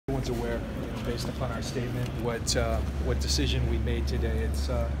everyone's aware, based upon our statement, what decision we made today.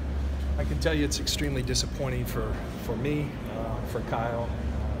 I can tell you it's extremely disappointing for me, for Kyle,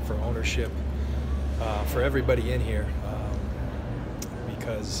 for ownership, for everybody in here,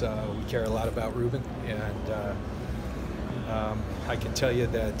 because we care a lot about Reuben, and I can tell you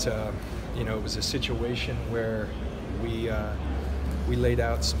that it was a situation where we laid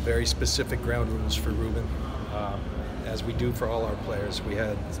out some very specific ground rules for Reuben, as we do for all our players. We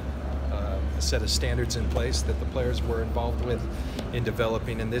had a set of standards in place that the players were involved with in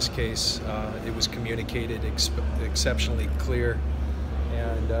developing. In this case, it was communicated exceptionally clear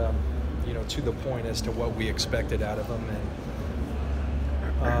and to the point as to what we expected out of them.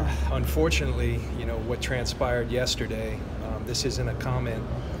 And unfortunately, what transpired yesterday, this isn't a comment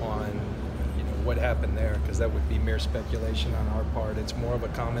on what happened there, because that would be mere speculation on our part. It's more of a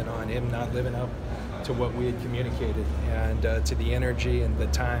comment on him not living up to what we had communicated and to the energy and the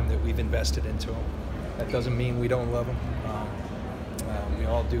time that we've invested into him. That doesn't mean we don't love him. We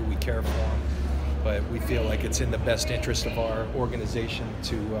all do. We care for him. But we feel like it's in the best interest of our organization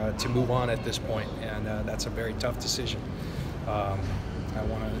to move on at this point, and that's a very tough decision. I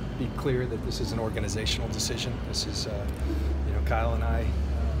want to be clear that this is an organizational decision. This is, Kyle and I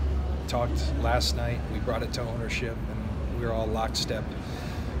talked last night. We brought it to ownership, and we were all lockstep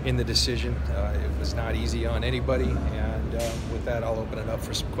in the decision. It was not easy on anybody, and with that, I'll open it up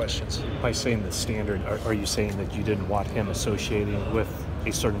for some questions. By saying the standard, are you saying that you didn't want him associating with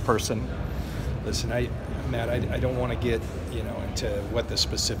a certain person? Listen, Matt, I don't want to get into what the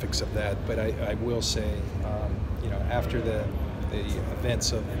specifics of that, but I will say, after the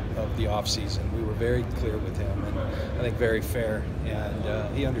events of the off-season, we were very clear with him, and I think very fair,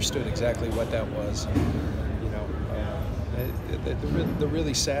 and he understood exactly what that was. The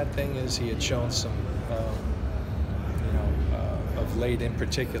really sad thing is he had shown some, of late in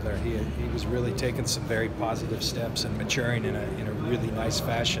particular, he was really taking some very positive steps and maturing in a really nice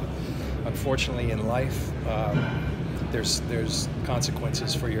fashion. Unfortunately, in life, there's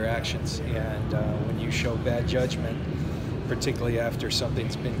consequences for your actions, and when you show bad judgment, particularly after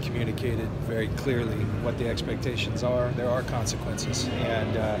something's been communicated very clearly what the expectations are, there are consequences.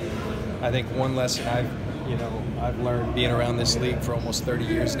 And I think one lesson I've learned being around this league for almost 30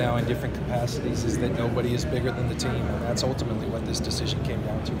 years now in different capacities is that nobody is bigger than the team, and that's ultimately what this decision came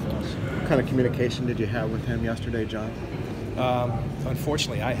down to for us. What kind of communication did you have with him yesterday, John?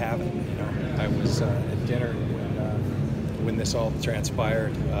 Unfortunately, I haven't. I was at dinner when this all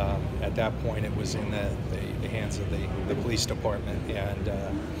transpired. At that point, it was in the hands of the police department, and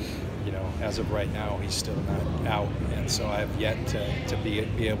as of right now, he's still not out, and so I have yet to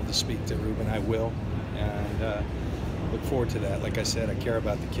be able to speak to Reuben. I will, and look forward to that. Like I said, I care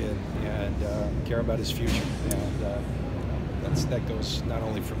about the kid and care about his future, and that goes not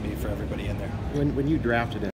only for me, for everybody in there. When you drafted him,